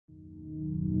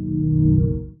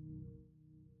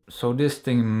So this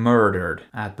thing murdered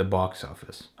at the box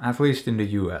office, at least in the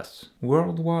US.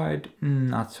 Worldwide,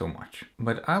 not so much.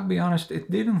 But I'll be honest,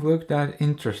 it didn't look that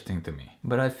interesting to me.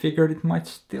 But I figured it might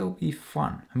still be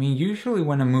fun. I mean, usually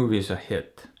when a movie is a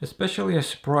hit, especially a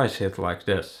surprise hit like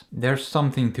this, there's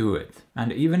something to it.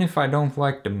 And even if I don't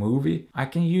like the movie, I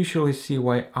can usually see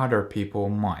why other people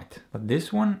might. But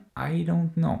this one, I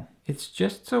don't know. It's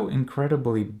just so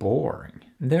incredibly boring.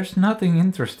 There's nothing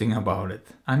interesting about it.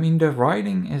 I mean, the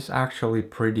writing is actually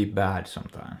pretty bad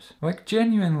sometimes. Like,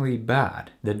 genuinely bad.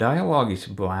 The dialogue is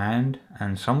bland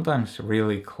and sometimes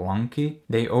really clunky.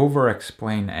 They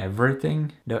over-explain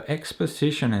everything. The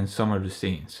exposition in some of the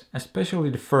scenes,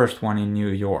 especially the first one in New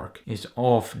York, is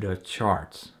off the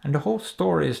charts. And the whole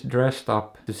story is dressed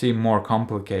up to seem more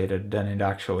complicated than it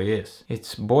actually is.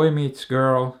 It's boy meets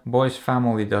girl, boy's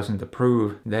family doesn't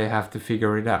approve, they have to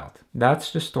figure it out.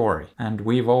 That's the story, and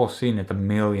we've all seen it a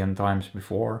million times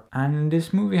before. And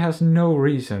this movie has no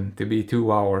reason to be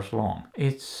 2 hours long.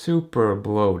 It's super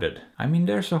bloated. I mean,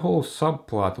 there's a whole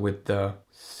subplot with the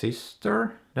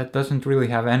sister that doesn't really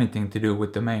have anything to do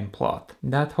with the main plot.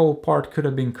 That whole part could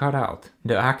have been cut out.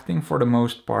 The acting for the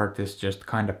most part is just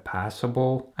kinda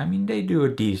passable. I mean, they do a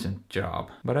decent job,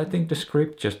 but I think the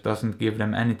script just doesn't give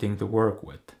them anything to work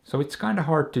with. So it's kinda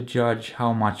hard to judge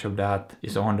how much of that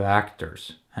is on the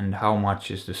actors and how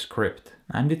much is the script.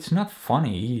 And it's not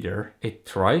funny either. It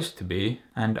tries to be.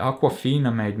 And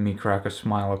Aquafina made me crack a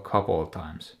smile a couple of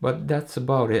times. But that's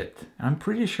about it. I'm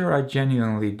pretty sure I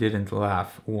genuinely didn't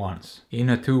laugh once in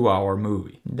a 2-hour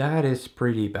movie. That is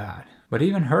pretty bad. But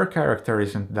even her character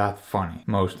isn't that funny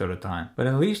most of the time. But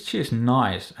at least she's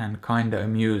nice and kinda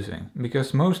amusing.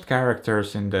 Because most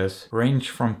characters in this range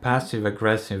from passive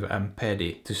aggressive and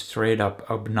petty to straight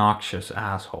up obnoxious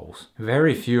assholes.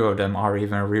 Very few of them are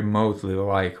even remotely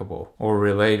likable or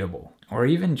relatable. Or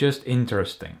even just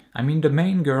interesting. I mean, the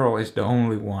main girl is the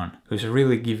only one who's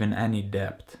really given any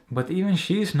depth. But even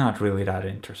she's not really that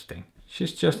interesting.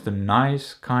 She's just a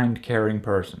nice, kind, caring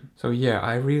person. So yeah,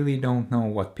 I really don't know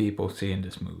what people see in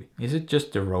this movie. Is it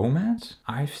just the romance?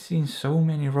 I've seen so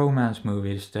many romance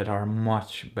movies that are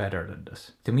much better than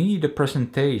this. To me, the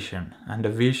presentation and the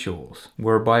visuals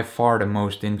were by far the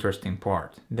most interesting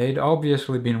part. They'd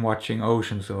obviously been watching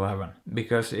Ocean's 11,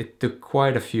 because it took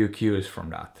quite a few cues from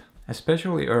that.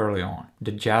 Especially early on.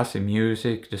 The jazzy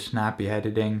music, the snappy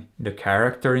editing, the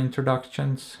character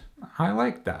introductions. I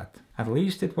like that. At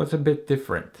least it was a bit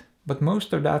different. But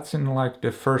most of that's in like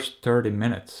the first 30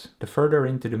 minutes. The further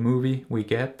into the movie we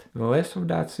get, the less of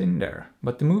that's in there.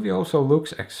 But the movie also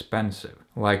looks expensive.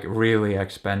 Like really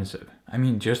expensive. I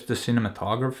mean, just the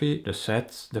cinematography, the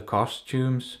sets, the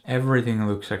costumes, everything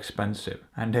looks expensive.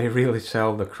 And they really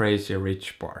sell the crazy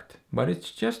rich part. But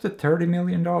it's just a $30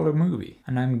 million movie.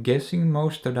 And I'm guessing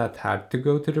most of that had to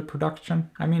go to the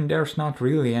production. I mean, there's not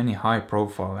really any high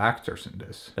profile actors in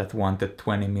this that want a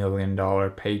 $20 million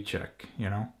paycheck, you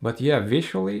know? But yeah,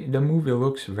 visually, the movie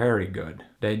looks very good.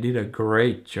 They did a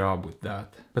great job with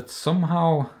that. But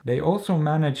somehow they also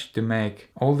managed to make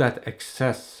all that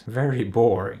excess very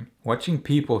boring. Watching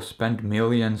people spend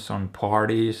millions on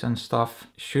parties and stuff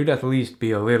should at least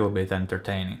be a little bit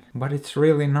entertaining. But it's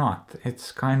really not.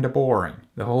 It's kinda boring.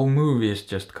 The whole movie is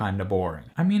just kinda boring.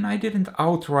 I mean, I didn't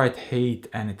outright hate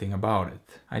anything about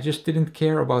it. I just didn't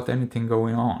care about anything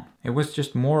going on. It was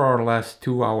just more or less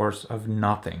 2 hours of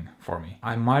nothing for me.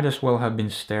 I might as well have been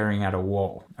staring at a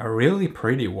wall. A really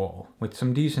pretty wall, with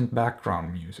some decent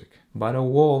background music. But a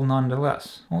wall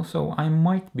nonetheless. Also, I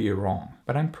might be wrong,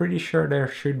 but I'm pretty sure there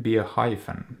should be a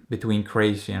hyphen between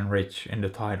crazy and rich in the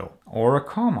title. Or a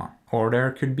comma. Or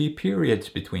there could be periods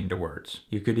between the words.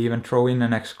 You could even throw in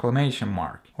an exclamation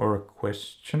mark. Or a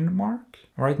question mark?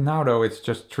 Right now though, it's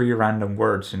just 3 random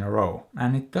words in a row.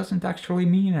 And it doesn't actually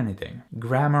mean anything.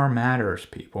 Grammar matters,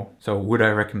 people. So would I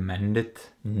recommend it?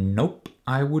 Nope,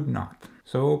 I would not.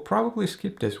 So probably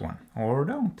skip this one. Or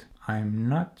don't. I'm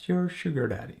not your sugar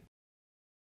daddy.